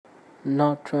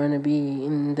Not trying to be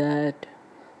in that,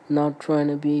 not trying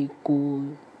to be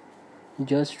cool,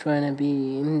 just trying to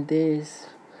be in this.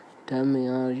 Tell me,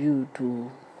 are you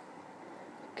too?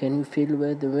 Can you feel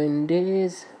where the wind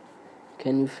is?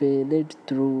 Can you feel it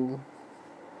through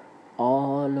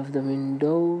all of the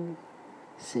windows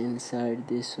inside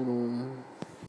this room?